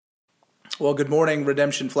Well, good morning,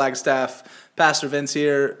 Redemption Flagstaff. Pastor Vince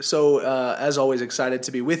here. So, as always, excited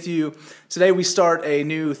to be with you. Today, we start a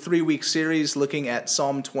new 3-week series looking at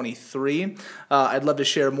Psalm 23. I'd love to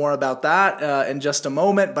share more about that in just a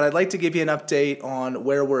moment, but I'd like to give you an update on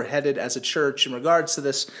where we're headed as a church in regards to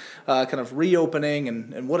this kind of reopening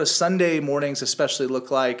and what does Sunday mornings especially look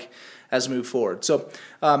like as we move forward. So,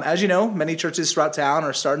 as you know, many churches throughout town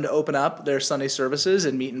are starting to open up their Sunday services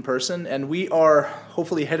and meet in person, and we are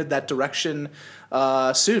hopefully headed that direction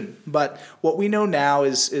soon. But what we know now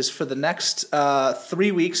is for the next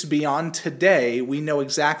 3 weeks beyond today, we know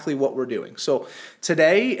exactly what we're doing. So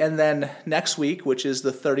today and then next week, which is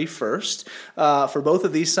the 31st, for both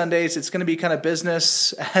of these Sundays, it's going to be kind of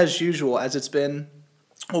business as usual as it's been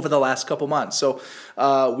over the last couple months. So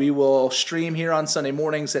we will stream here on Sunday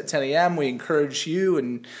mornings at 10 a.m. We encourage you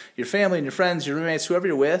and your family and your friends, your roommates, whoever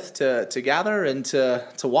you're with, to gather and to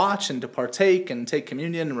watch and to partake and take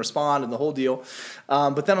communion and respond and the whole deal.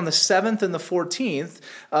 But then on the 7th and the 14th,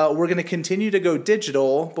 we're going to continue to go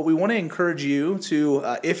digital, but we want to encourage you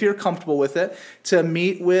to, if you're comfortable with it, to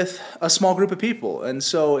meet with a small group of people. And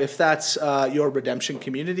so if that's your redemption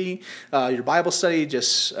community, your Bible study,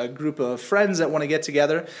 just a group of friends that want to get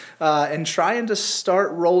together, and trying to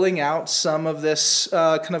start rolling out some of this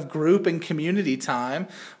kind of group and community time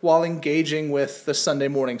while engaging with the Sunday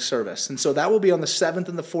morning service. And so that will be on the 7th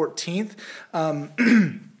and the 14th.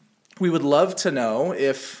 We would love to know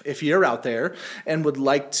if you're out there and would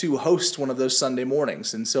like to host one of those Sunday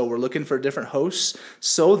mornings. And so we're looking for different hosts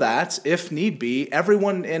so that, if need be,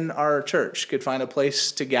 everyone in our church could find a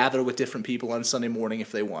place to gather with different people on Sunday morning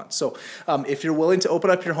if they want. So if you're willing to open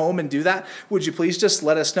up your home and do that, would you please just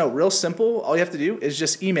let us know? Real simple. All you have to do is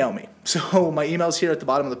just email me. So my email's here at the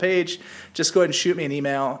bottom of the page. Just go ahead and shoot me an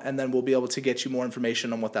email, and then we'll be able to get you more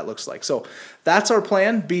information on what that looks like. So that's our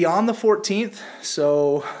plan beyond the 14th.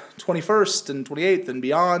 So 21st and 28th and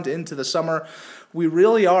beyond into the summer, we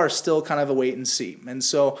really are still kind of a wait and see. And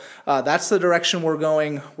so that's the direction we're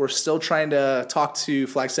going. We're still trying to talk to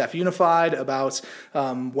Flagstaff Unified about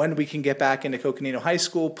when we can get back into Coconino High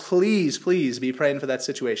School. Please be praying for that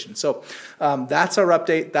situation. So that's our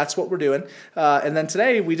update. That's what we're doing. And then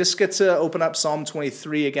today we just get to open up Psalm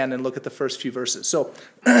 23 again and look at the first few verses. So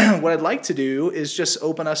what I'd like to do is just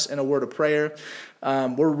open us in a word of prayer.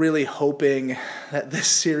 We're really hoping that this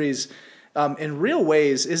series in real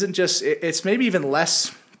ways isn't just, it's maybe even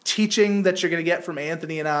less teaching that you're going to get from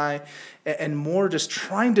Anthony and I, and more just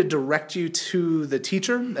trying to direct you to the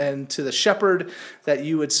teacher and to the shepherd, that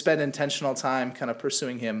you would spend intentional time kind of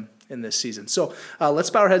pursuing him in this season. So let's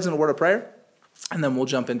bow our heads in a word of prayer, and then we'll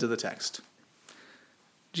jump into the text.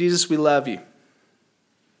 Jesus, we love you.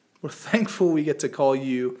 We're thankful we get to call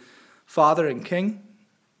you Father and King.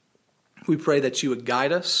 We pray that you would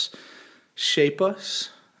guide us, shape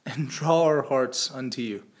us, and draw our hearts unto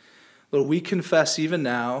you. Lord, we confess even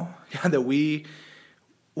now, God, that we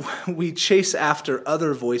chase after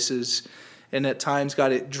other voices, and at times,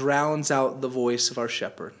 God, it drowns out the voice of our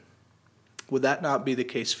shepherd. Would that not be the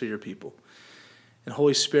case for your people? And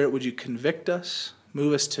Holy Spirit, would you convict us,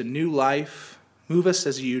 move us to new life, move us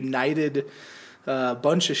as a united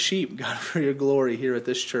bunch of sheep, God, for your glory here at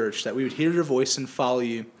this church, that we would hear your voice and follow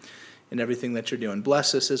you in everything that you're doing.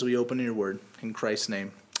 Bless us as we open your word. In Christ's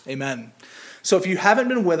name, amen. So if you haven't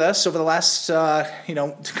been with us over the last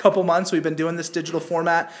couple months, we've been doing this digital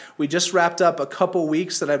format. We just wrapped up a couple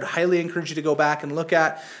weeks that I'd highly encourage you to go back and look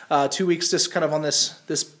at. 2 weeks just kind of on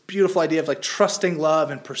this beautiful idea of like trusting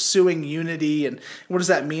love and pursuing unity, and what does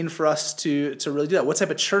that mean for us to really do that? What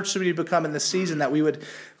type of church do we become in this season that we would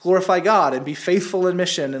glorify God and be faithful in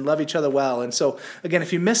mission and love each other well? And so again,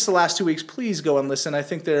 if you missed the last 2 weeks, please go and listen. I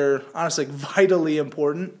think they're honestly vitally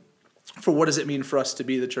important for what does it mean for us to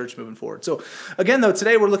be the church moving forward. So again, though,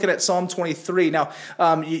 today we're looking at Psalm 23. Now,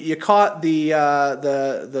 you caught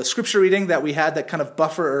the scripture reading that we had that kind of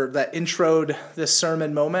buffer, or that introed this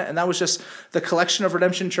sermon moment, and that was just the collection of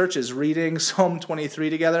Redemption churches reading Psalm 23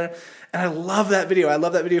 together. And I love that video. I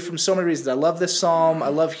love that video from so many reasons. I love this psalm. I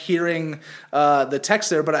love hearing the text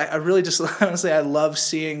there, but I really just, honestly, I love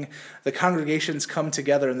seeing the congregations come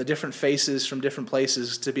together and the different faces from different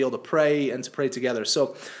places to be able to pray and to pray together.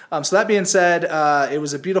 So that being said, it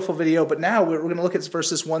was a beautiful video, but now we're going to look at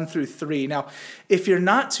verses 1 through 3. Now, if you're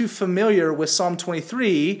not too familiar with Psalm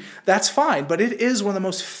 23, that's fine, but it is one of the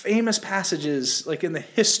most famous passages like in the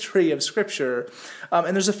history of Scripture.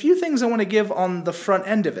 And there's a few things I want to give on the front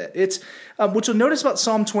end of it. It's what you'll notice about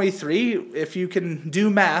Psalm 23, if you can do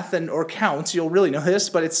math or counts, you'll really know this,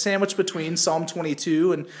 but it's sandwiched between Psalm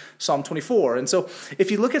 22 and Psalm 24. And so if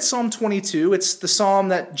you look at Psalm 22, it's the psalm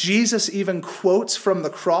that Jesus even quotes from the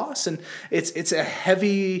cross, and it's a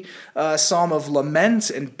heavy psalm of lament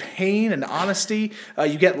and pain and honesty.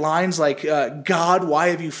 You get lines like, God, why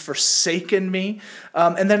have you forsaken me?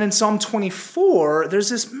 And then in Psalm 24, there's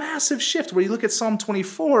this massive shift where you look at Psalm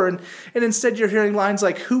 24 and instead you're hearing lines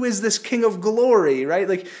like, who is this King of glory, right?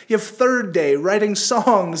 Like you have Third Day writing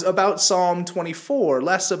songs about Psalm 24,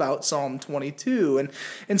 less about Psalm 22.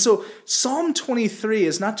 And so Psalm 23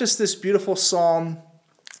 is not just this beautiful psalm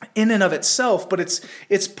in and of itself, but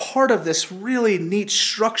it's part of this really neat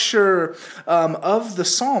structure of the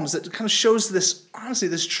Psalms that kind of shows this, honestly,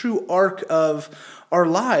 this true arc of our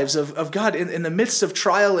lives, of God in the midst of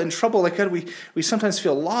trial and trouble. Like God, we sometimes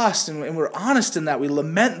feel lost, and we're honest in that. We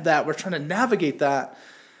lament that. We're trying to navigate that.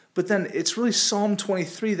 But then it's really Psalm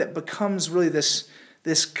 23 that becomes really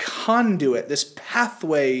this conduit, this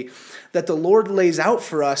pathway that the Lord lays out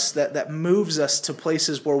for us that moves us to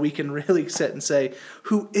places where we can really sit and say,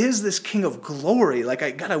 who is this King of glory? Like,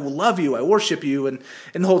 God, I love you, I worship you, and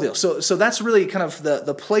the whole deal. So that's really kind of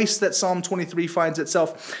the place that Psalm 23 finds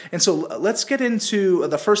itself. And so let's get into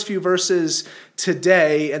the first few verses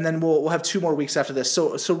today, and then we'll have 2 more weeks after this.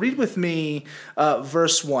 So read with me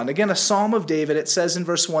verse 1. Again, a psalm of David. It says in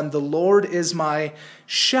verse 1, the Lord is my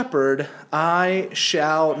shepherd, I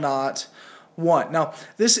shall not want. Now,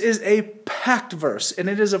 this is a packed verse, and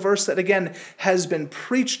it is a verse that, again, has been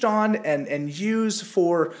preached on and used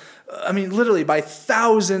for, literally by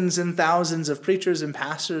thousands and thousands of preachers and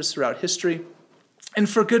pastors throughout history. And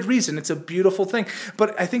for good reason. It's a beautiful thing.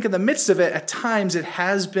 But I think in the midst of it, at times, it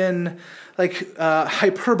has been like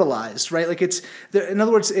hyperbolized, right? Like in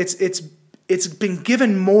other words, it's been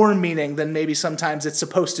given more meaning than maybe sometimes it's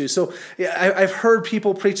supposed to. So I've heard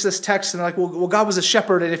people preach this text and they're like, well, God was a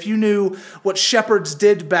shepherd, and if you knew what shepherds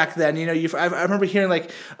did back then, I remember hearing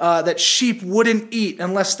like that sheep wouldn't eat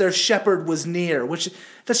unless their shepherd was near, which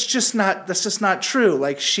that's just not true.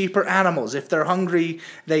 Like, sheep are animals. If they're hungry,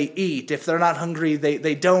 they eat. If they're not hungry,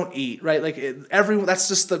 they don't eat, right? Like that's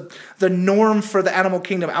just the norm for the animal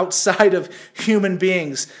kingdom outside of human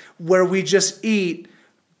beings, where we just eat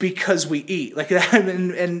because we eat like that,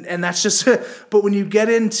 and that's just. But when you get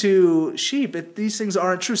into sheep, these things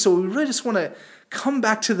aren't true. So we really just want to come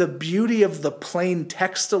back to the beauty of the plain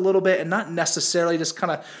text a little bit, and not necessarily just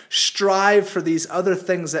kind of strive for these other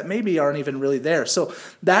things that maybe aren't even really there. So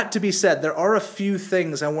that to be said, there are a few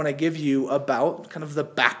things I want to give you about kind of the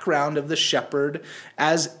background of the shepherd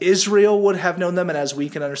as Israel would have known them and as we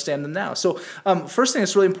can understand them now. So first thing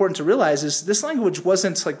that's really important to realize is this language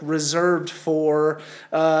wasn't like reserved for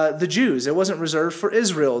the Jews. It wasn't reserved for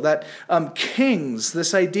Israel. That kings,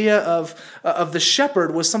 this idea of the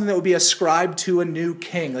shepherd was something that would be ascribed to a new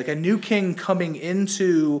king, like a new king coming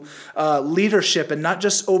into leadership, and not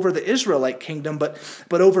just over the Israelite kingdom, but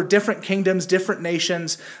over different kingdoms, different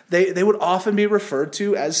nations. They would often be referred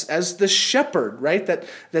to as the shepherd, right?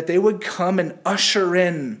 That they would come and usher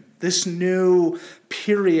in this new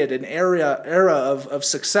period and era of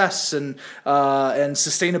success and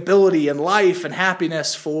sustainability and life and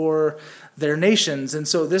happiness for their nations. And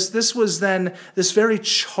so this was then this very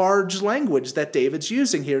charged language that David's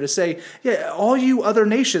using here to say, yeah, all you other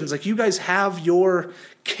nations, like you guys have your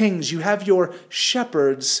kings, you have your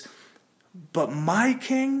shepherds, but my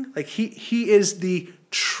king, like he is the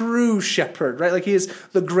true shepherd, right? Like he is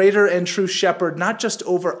the greater and true shepherd, not just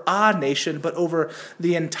over a nation, but over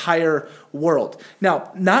the entire world.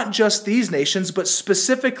 Now, not just these nations, but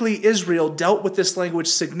specifically Israel dealt with this language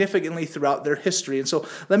significantly throughout their history. And so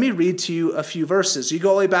let me read to you a few verses. You go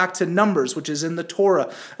all the way back to Numbers, which is in the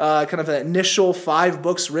Torah, kind of the initial 5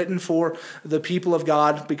 books written for the people of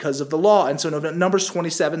God because of the law. And so Numbers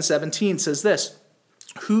 27:17 says this,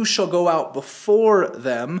 who shall go out before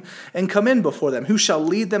them and come in before them? Who shall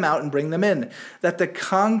lead them out and bring them in? That the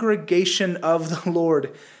congregation of the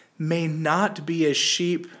Lord may not be as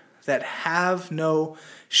sheep that have no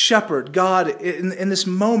shepherd. God, in this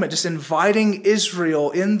moment, just inviting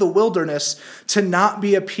Israel in the wilderness to not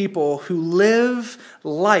be a people who live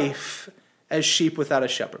life as sheep without a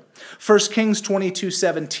shepherd. 1 Kings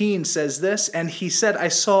 22:17 says this, and he said, I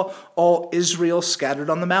saw all Israel scattered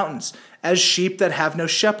on the mountains, as sheep that have no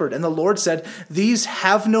shepherd. And the Lord said, these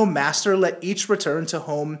have no master, let each return to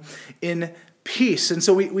home in peace. And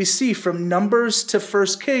so we see from Numbers to 1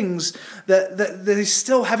 Kings that they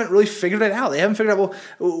still haven't really figured it out. They haven't figured out,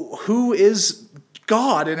 well, who is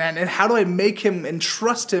God, and how do I make him and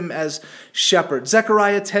trust him as shepherd?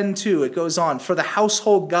 Zechariah 10:2, it goes on, for the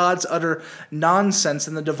household gods utter nonsense,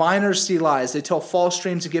 and the diviners see lies. They tell false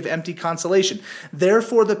dreams and give empty consolation.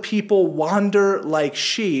 Therefore the people wander like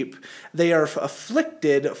sheep. They are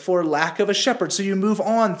afflicted for lack of a shepherd. So you move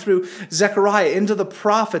on through Zechariah into the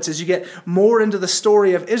prophets as you get more into the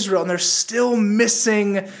story of Israel, and they're still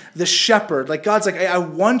missing the shepherd. Like God's like, I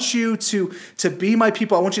want you to be my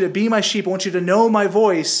people. I want you to be my sheep. I want you to know my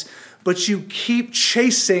voice, but you keep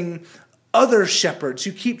chasing other shepherds.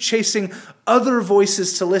 You keep chasing other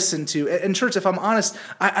voices to listen to. And church, if I'm honest,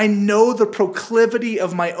 I know the proclivity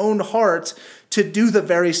of my own heart to do the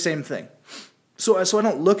very same thing. So I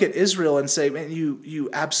don't look at Israel and say, man, you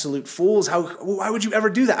absolute fools. Why would you ever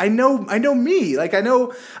do that? I know me. Like I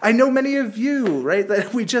know many of you, right?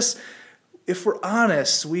 That we just, if we're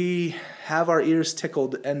honest, we have our ears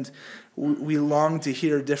tickled and we long to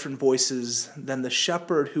hear different voices than the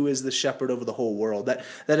shepherd who is the shepherd over the whole world,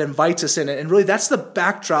 that invites us in. And really that's the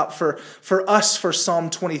backdrop for us for Psalm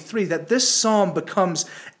 23, that this psalm becomes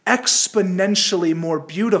exponentially more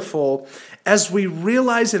beautiful as we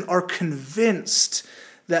realize and are convinced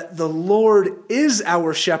that the Lord is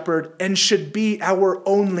our shepherd and should be our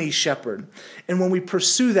only shepherd. And when we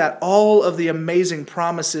pursue that, all of the amazing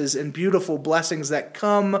promises and beautiful blessings that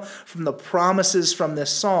come from the promises from this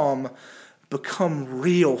psalm become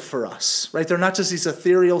real for us, right? They're not just these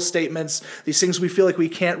ethereal statements, these things we feel like we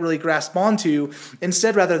can't really grasp onto.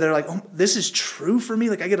 Instead, rather, they're like, oh, this is true for me.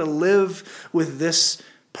 Like I get to live with this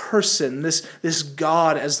person, this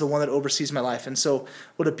God as the one that oversees my life. And so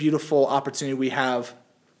what a beautiful opportunity we have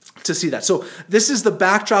to see that. So this is the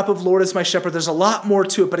backdrop of Lord is my shepherd. There's a lot more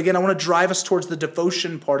to it, but again, I want to drive us towards the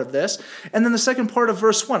devotion part of this. And then the second part of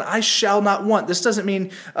verse 1, I shall not want. This doesn't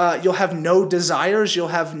mean you'll have no desires, you'll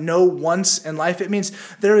have no wants in life. It means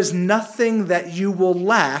there is nothing that you will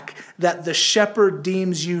lack that the shepherd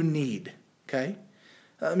deems you need, okay?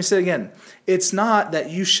 Let me say it again. It's not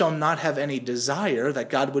that you shall not have any desire,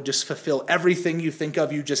 that God would just fulfill everything you think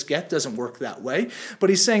of, you just get. Doesn't work that way.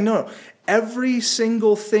 But he's saying, no. Every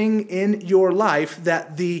single thing in your life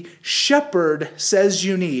that the shepherd says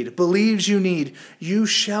you need, believes you need, you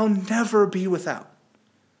shall never be without.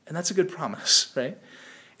 And that's a good promise, right?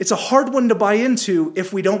 It's a hard one to buy into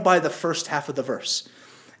if we don't buy the first half of the verse.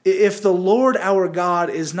 If the Lord our God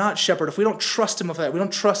is not shepherd, if we don't trust him with that, we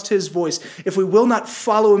don't trust his voice, if we will not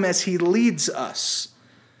follow him as he leads us,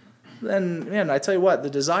 then, man, I tell you what, the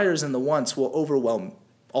desires and the wants will overwhelm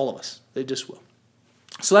all of us. They just will.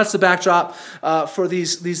 So that's the backdrop for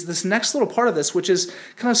this next little part of this, which is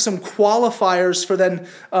kind of some qualifiers for then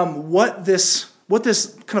what this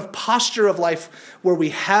kind of posture of life where we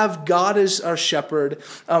have God as our shepherd,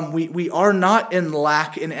 we are not in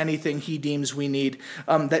lack in anything he deems we need,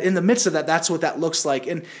 that in the midst of that, that's what that looks like.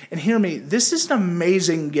 And hear me, this is an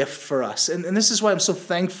amazing gift for us. And this is why I'm so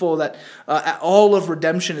thankful that all of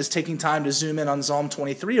Redemption is taking time to zoom in on Psalm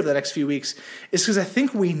 23 over the next few weeks, is because I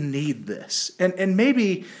think we need this. And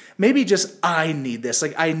maybe just I need this.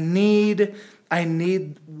 Like I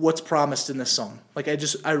need what's promised in this psalm. Like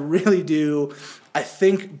I really do. I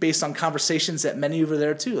think based on conversations that many of you are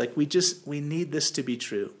there too, like we need this to be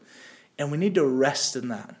true. And we need to rest in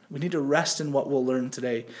that. We need to rest in what we'll learn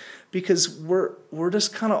today, because we're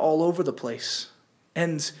just kind of all over the place.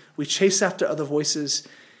 And we chase after other voices.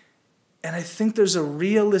 And I think there's a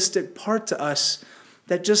realistic part to us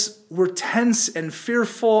that just we're tense and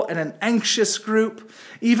fearful and an anxious group.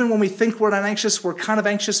 Even when we think we're not anxious, we're kind of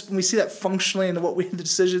anxious when we see that functionally in the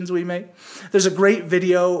decisions we make. There's a great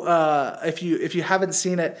video, if you haven't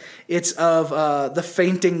seen it, it's of the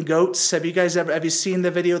fainting goats. Have you seen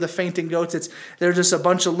the video of the fainting goats? They're just a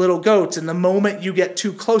bunch of little goats, and the moment you get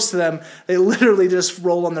too close to them, they literally just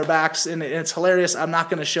roll on their backs, and it's hilarious. I'm not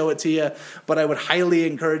going to show it to you, but I would highly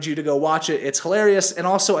encourage you to go watch it. It's hilarious, and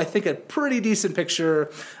also I think a pretty decent picture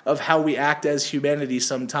of how we act as humanity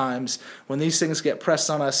sometimes. When these things get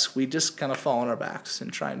pressed on us, we just kind of fall on our backs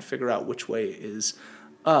and try and figure out which way is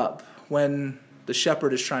up, when the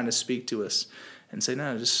shepherd is trying to speak to us and say,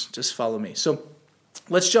 no, just follow me. So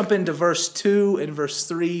let's jump into verse 2 and verse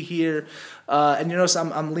 3 here. And you notice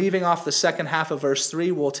I'm leaving off the second half of verse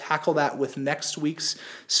 3. We'll tackle that with next week's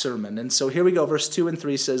sermon. And so here we go. Verse 2 and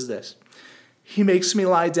 3 says this: He makes me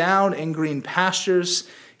lie down in green pastures.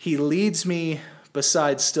 He leads me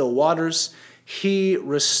beside still waters. He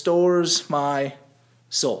restores my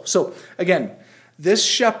soul. So again, This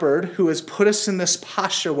shepherd who has put us in this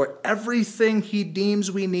posture where everything he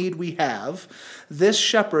deems we need, we have, this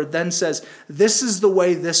shepherd then says, this is the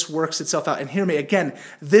way this works itself out. And hear me again,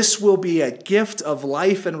 this will be a gift of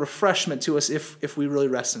life and refreshment to us if we really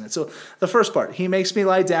rest in it. So the first part, he makes me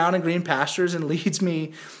lie down in green pastures and leads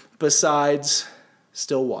me besides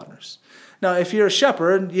still waters. Now, if you're a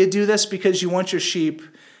shepherd, you do this because you want your sheep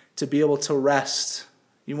to be able to rest.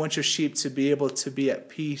 You want your sheep to be able to be at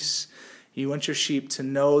peace. You want your sheep to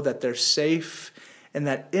know that they're safe and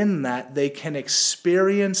that in that they can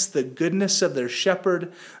experience the goodness of their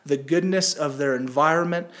shepherd, the goodness of their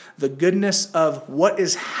environment, the goodness of what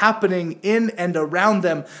is happening in and around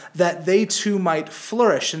them, that they too might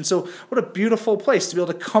flourish. And so what a beautiful place to be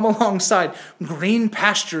able to come alongside green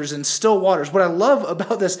pastures and still waters. What I love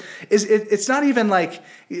about this is it's not even like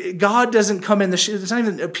God doesn't come in. It's not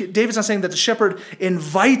even, David's not saying that the shepherd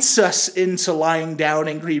invites us into lying down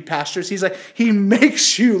in green pastures. He's like, he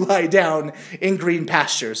makes you lie down in green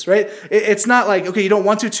pastures, right? It's not like, okay, you don't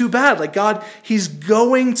want to, too bad. Like God, he's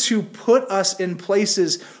going to put us in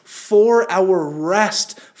places for our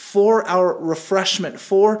rest, for our refreshment,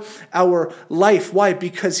 for our life. Why?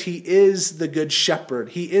 Because he is the good shepherd.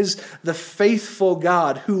 He is the faithful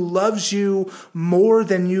God who loves you more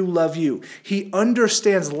than you love you. He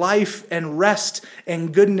understands life and rest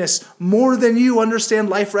and goodness more than you understand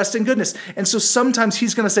life, rest, and goodness. And so sometimes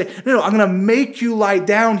he's going to say, no, I'm going to make you lie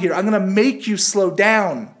down here. I'm going to make you slow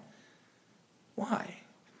down. Why?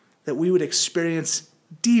 That we would experience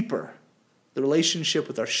deeper the relationship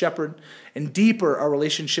with our shepherd, and deeper our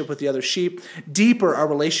relationship with the other sheep, deeper our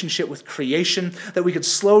relationship with creation, that we could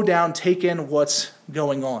slow down, take in what's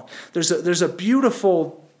going on. There's a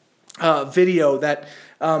beautiful video that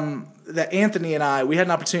Anthony and I, we had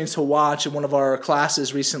an opportunity to watch in one of our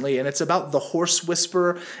classes recently, and it's about the horse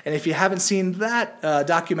whisperer. And if you haven't seen that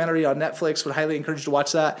documentary on Netflix, would highly encourage you to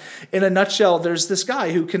watch that. In a nutshell, there's this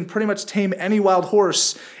guy who can pretty much tame any wild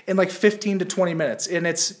horse in like 15 to 20 minutes. And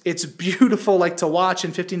it's beautiful like to watch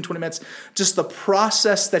in 15 to 20 minutes, just the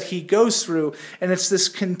process that he goes through. And it's this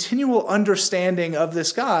continual understanding of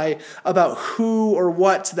this guy about who or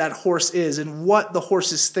what that horse is and what the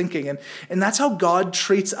horse is thinking. And that's how God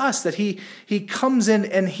treats us, that he comes in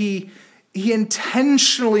and he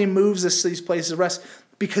intentionally moves us to these places of rest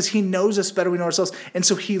because he knows us better than we know ourselves. And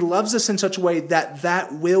so he loves us in such a way that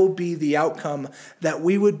that will be the outcome, that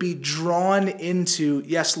we would be drawn into,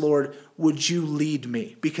 yes, Lord, would you lead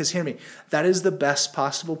me? Because hear me, that is the best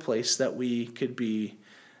possible place that we could be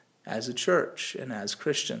as a church and as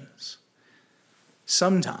Christians.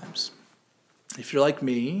 Sometimes, if you're like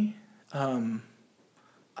me, I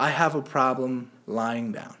have a problem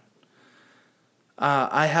lying down.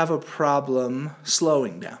 I have a problem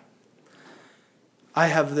slowing down. I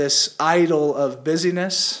have this idol of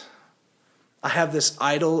busyness. I have this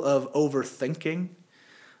idol of overthinking.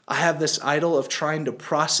 I have this idol of trying to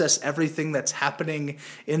process everything that's happening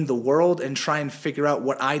in the world and try and figure out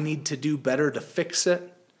what I need to do better to fix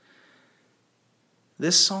it.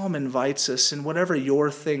 This psalm invites us, in whatever your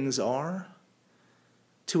things are,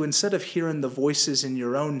 to instead of hearing the voices in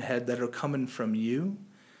your own head that are coming from you,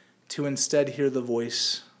 to instead hear the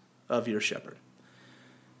voice of your shepherd.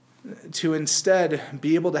 To instead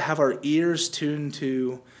be able to have our ears tuned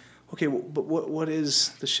to, okay, but what is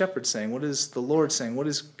the shepherd saying? What is the Lord saying? What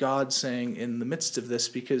is God saying in the midst of this?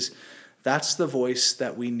 Because that's the voice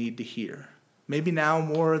that we need to hear. Maybe now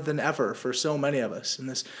more than ever for so many of us in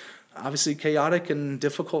this obviously chaotic and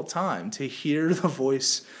difficult time, to hear the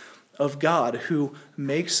voice of God who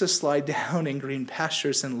makes us lie down in green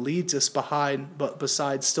pastures and leads us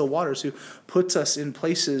beside still waters, who puts us in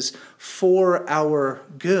places for our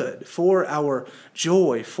good, for our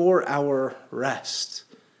joy, for our rest.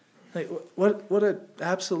 Like, what an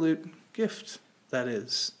absolute gift that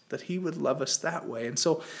is, that he would love us that way. And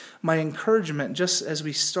so my encouragement, just as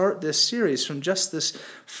we start this series from just this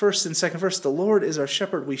first and second verse, the Lord is our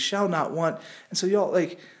shepherd, we shall not want. And so y'all,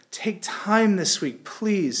 take time this week,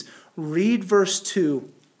 please. Read verse 2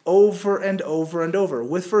 over and over and over.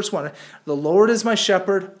 With verse 1, the Lord is my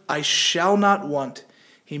shepherd, I shall not want.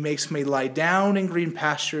 He makes me lie down in green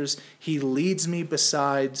pastures. He leads me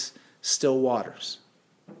beside still waters.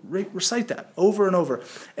 Recite that over and over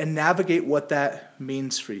and navigate what that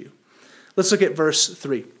means for you. Let's look at verse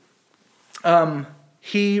 3.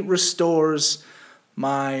 He restores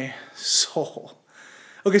my soul.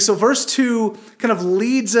 Okay, so verse 2 kind of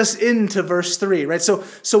leads us into verse 3, right? So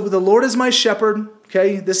the Lord is my shepherd,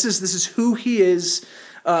 okay? This is who he is.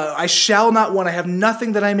 I shall not want. I have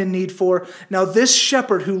nothing that I'm in need for. Now this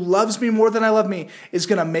shepherd who loves me more than I love me is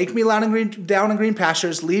going to make me down in green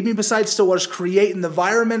pastures, lead me beside still waters, create an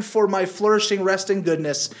environment for my flourishing rest and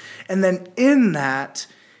goodness. And then in that,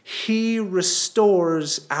 he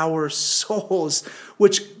restores our souls,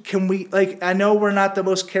 which can we, like, I know we're not the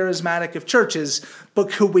most charismatic of churches, but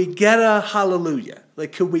could we get a hallelujah?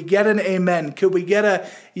 Like, could we get an amen? Could we get a,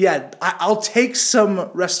 yeah, I'll take some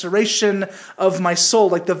restoration of my soul.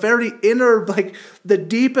 Like the very inner, like the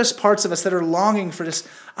deepest parts of us that are longing for this.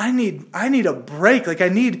 I need a break. Like I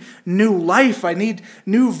need new life. I need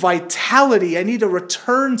new vitality. I need a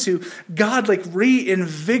return to God, like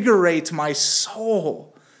reinvigorate my soul.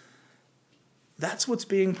 That's what's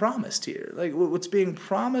being promised here. Like what's being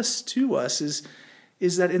promised to us is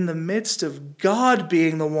that in the midst of God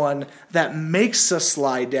being the one that makes us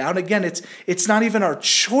lie down, again, it's not even our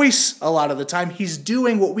choice a lot of the time. He's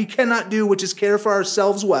doing what we cannot do, which is care for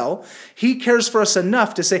ourselves well. He cares for us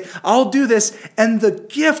enough to say, I'll do this, and the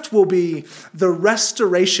gift will be the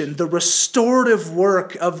restoration, the restorative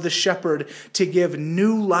work of the shepherd to give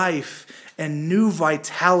new life and new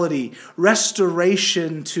vitality,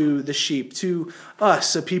 restoration to the sheep, to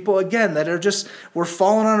us, a people, again, that are just, we're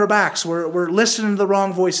falling on our backs, we're listening to the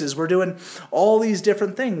wrong voices, we're doing all these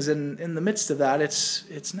different things, and in the midst of that,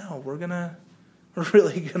 it's no, we're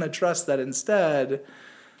really gonna trust that instead,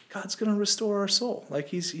 God's gonna restore our soul. Like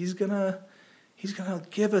he's gonna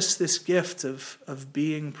give us this gift of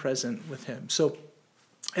being present with him. So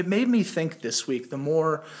it made me think this week, the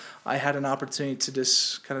more I had an opportunity to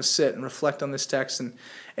just kind of sit and reflect on this text and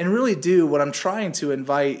really do what I'm trying to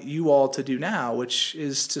invite you all to do now, which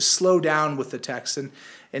is to slow down with the text and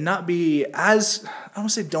not be as, I don't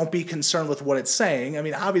want to say don't be concerned with what it's saying. I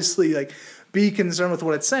mean, obviously, like, be concerned with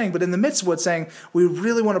what it's saying, but in the midst of what's saying, we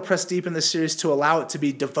really want to press deep in this series to allow it to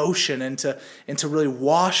be devotion and to really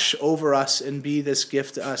wash over us and be this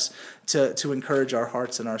gift to us to encourage our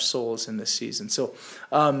hearts and our souls in this season. So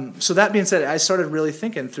that being said, I started really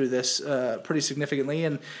thinking through this pretty significantly,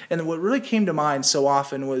 and what really came to mind so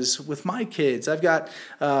often was with my kids. I've got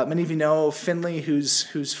many of you know Finley,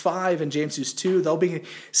 who's 5, and James, who's 2. They'll be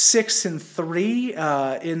 6 and 3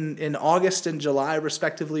 in August and July,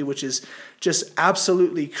 respectively, which is just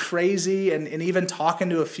absolutely crazy. And even talking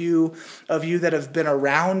to a few of you that have been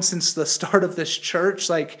around since the start of this church,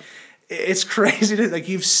 like, it's crazy to, like,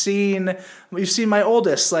 you've seen my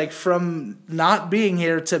oldest, like, from not being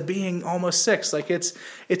here to being almost 6. Like, it's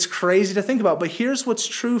crazy to think about. But here's what's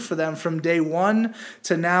true for them from day 1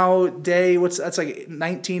 to now that's like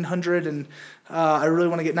 1900, and I really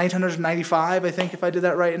want to get 995, I think, if I did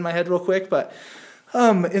that right in my head real quick. But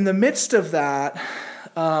in the midst of that,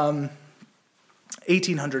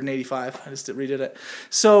 1885. I just redid it.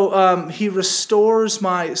 So he restores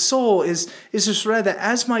my soul is just read that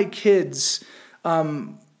as my kids,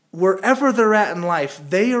 wherever they're at in life,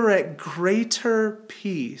 they are at greater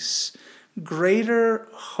peace, greater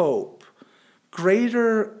hope,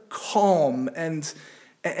 greater calm, and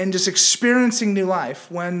just experiencing new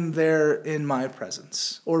life when they're in my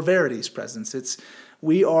presence or Verity's presence.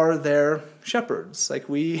 We are their shepherds. Like,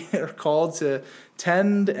 we are called to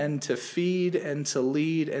tend and to feed and to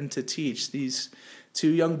lead and to teach these 2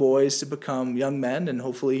 young boys to become young men and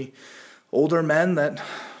hopefully older men that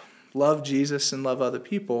love Jesus and love other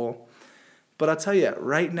people. But I'll tell you,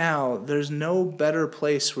 right now, there's no better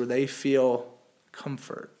place where they feel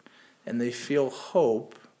comfort and they feel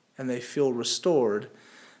hope and they feel restored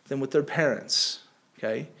than with their parents,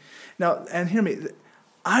 okay? Now, and hear me,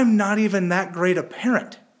 I'm not even that great a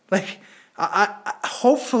parent. Like, I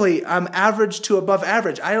hopefully I'm average to above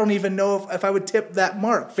average. I don't even know if I would tip that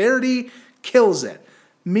mark. Verity kills it.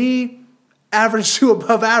 Me, average to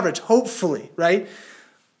above average, hopefully, right?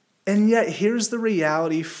 And yet, here's the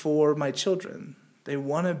reality for my children. They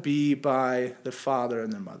want to be by their father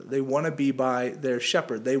and their mother. They want to be by their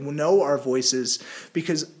shepherd. They know our voices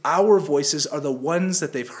because our voices are the ones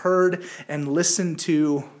that they've heard and listened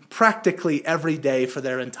to practically every day for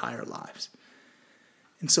their entire lives.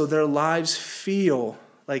 And so their lives feel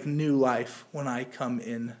like new life when I come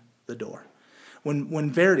in the door.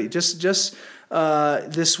 When Verity, just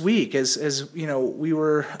this week, as you know, we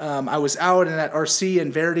were, I was out and at RC,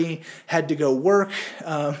 and Verity had to go work.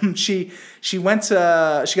 She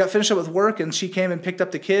got finished up with work, and she came and picked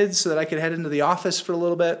up the kids so that I could head into the office for a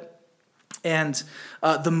little bit. And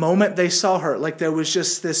the moment they saw her, like, there was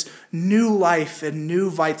just this new life and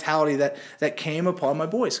new vitality that came upon my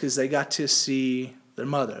boys because they got to see their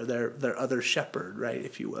mother, their other shepherd, right,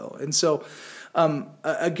 if you will. And so,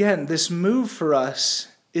 again, this move for us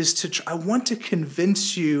is I want to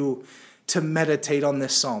convince you to meditate on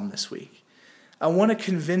this psalm this week. I want to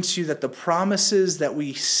convince you that the promises that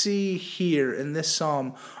we see here in this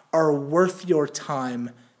psalm are worth your time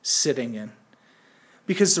sitting in.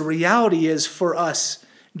 Because the reality is, for us,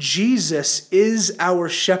 Jesus is our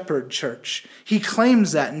shepherd, church. He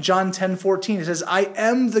claims that in John 10:14. He says, I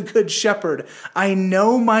am the good shepherd. I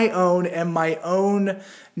know my own, and my own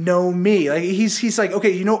know me. Like he's like,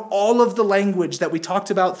 okay, you know all of the language that we talked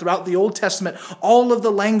about throughout the Old Testament, all of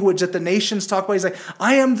the language that the nations talk about. He's like,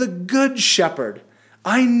 I am the good shepherd.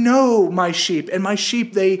 I know my sheep, and my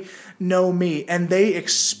sheep, they know me, and they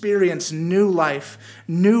experience new life,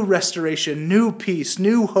 new restoration, new peace,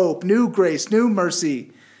 new hope, new grace, new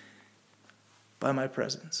mercy by my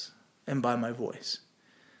presence and by my voice.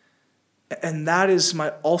 And that is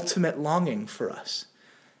my ultimate longing for us.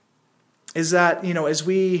 Is that, as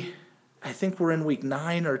I think we're in week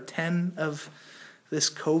 9 or 10 of this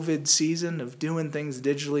COVID season of doing things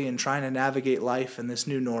digitally and trying to navigate life in this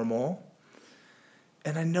new normal.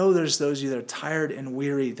 And I know there's those of you that are tired and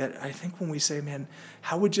weary that I think when we say, man,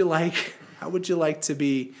 how would you like to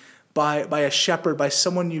be by a shepherd, by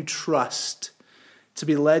someone you trust, to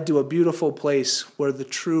be led to a beautiful place where the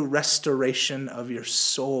true restoration of your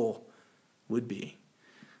soul would be?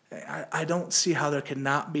 I don't see how there could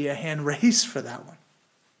not be a hand raised for that one.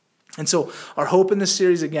 And so our hope in this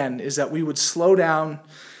series, again, is that we would slow down,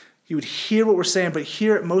 you would hear what we're saying, but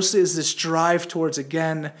hear it mostly as this drive towards,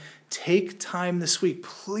 again, take time this week.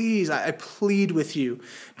 Please, I plead with you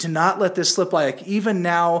to not let this slip by. Like even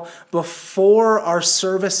now, before our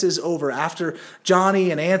service is over, after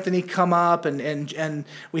Johnny and Anthony come up and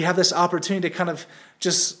we have this opportunity to kind of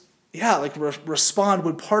just, respond.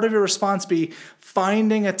 Would part of your response be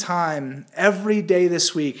finding a time every day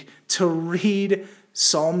this week to read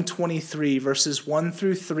Psalm 23, verses 1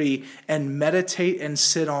 through 3, and meditate and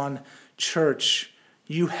sit on? Church,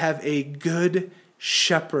 you have a good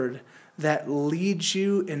shepherd that leads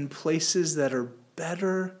you in places that are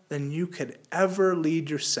better than you could ever lead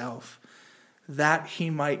yourself, that he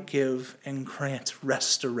might give and grant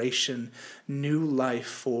restoration, new life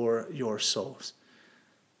for your souls.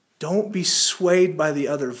 Don't be swayed by the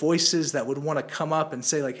other voices that would want to come up and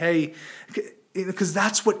say like, hey, because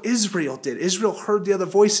that's what Israel did. Israel heard the other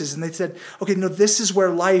voices and they said, okay, no, this is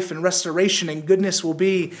where life and restoration and goodness will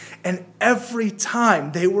be. And every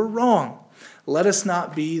time they were wrong. Let us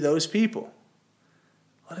not be those people.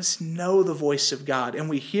 Let us know the voice of God, and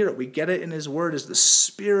we hear it. We get it in his word as the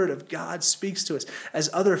Spirit of God speaks to us,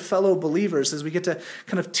 as other fellow believers, as we get to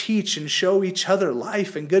kind of teach and show each other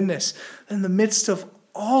life and goodness. In the midst of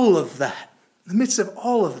all of that,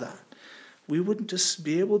 we wouldn't just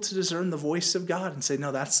be able to discern the voice of God and say,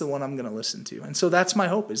 no, that's the one I'm going to listen to. And so that's my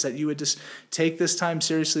hope, is that you would just take this time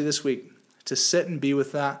seriously this week to sit and be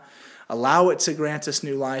with that. Allow it to grant us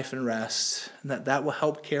new life and rest, and that will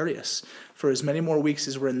help carry us for as many more weeks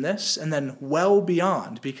as we're in this, and then well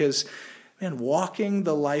beyond, because, man, walking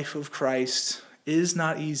the life of Christ is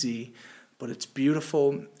not easy, but it's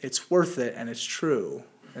beautiful, it's worth it, and it's true.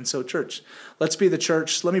 And so, church, let's be the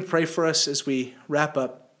church. Let me pray for us as we wrap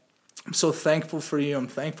up. I'm so thankful for you. I'm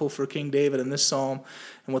thankful for King David and this psalm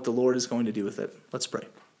and what the Lord is going to do with it. Let's pray.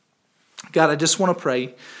 God, I just want to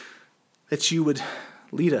pray that you would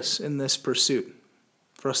lead us in this pursuit,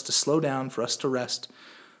 for us to slow down, for us to rest,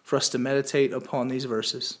 for us to meditate upon these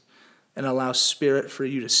verses, and allow Spirit for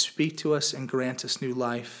you to speak to us and grant us new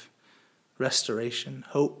life, restoration,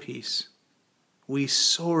 hope, peace. We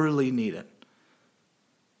sorely need it.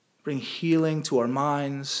 Bring healing to our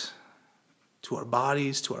minds, to our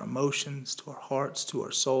bodies, to our emotions, to our hearts, to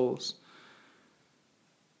our souls.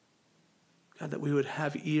 God, that we would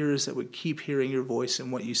have ears that would keep hearing your voice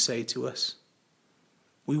and what you say to us.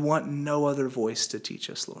 We want no other voice to teach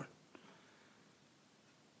us, Lord.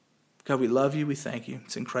 God, we love you. We thank you.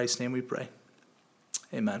 It's in Christ's name we pray.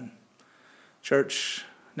 Amen. Church,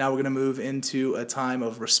 now we're going to move into a time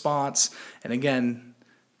of response. And again,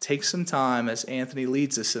 take some time as Anthony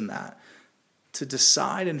leads us in that to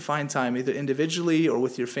decide and find time, either individually or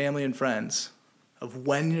with your family and friends, of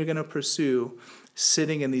when you're going to pursue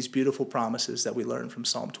sitting in these beautiful promises that we learned from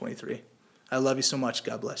Psalm 23. I love you so much.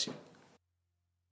 God bless you.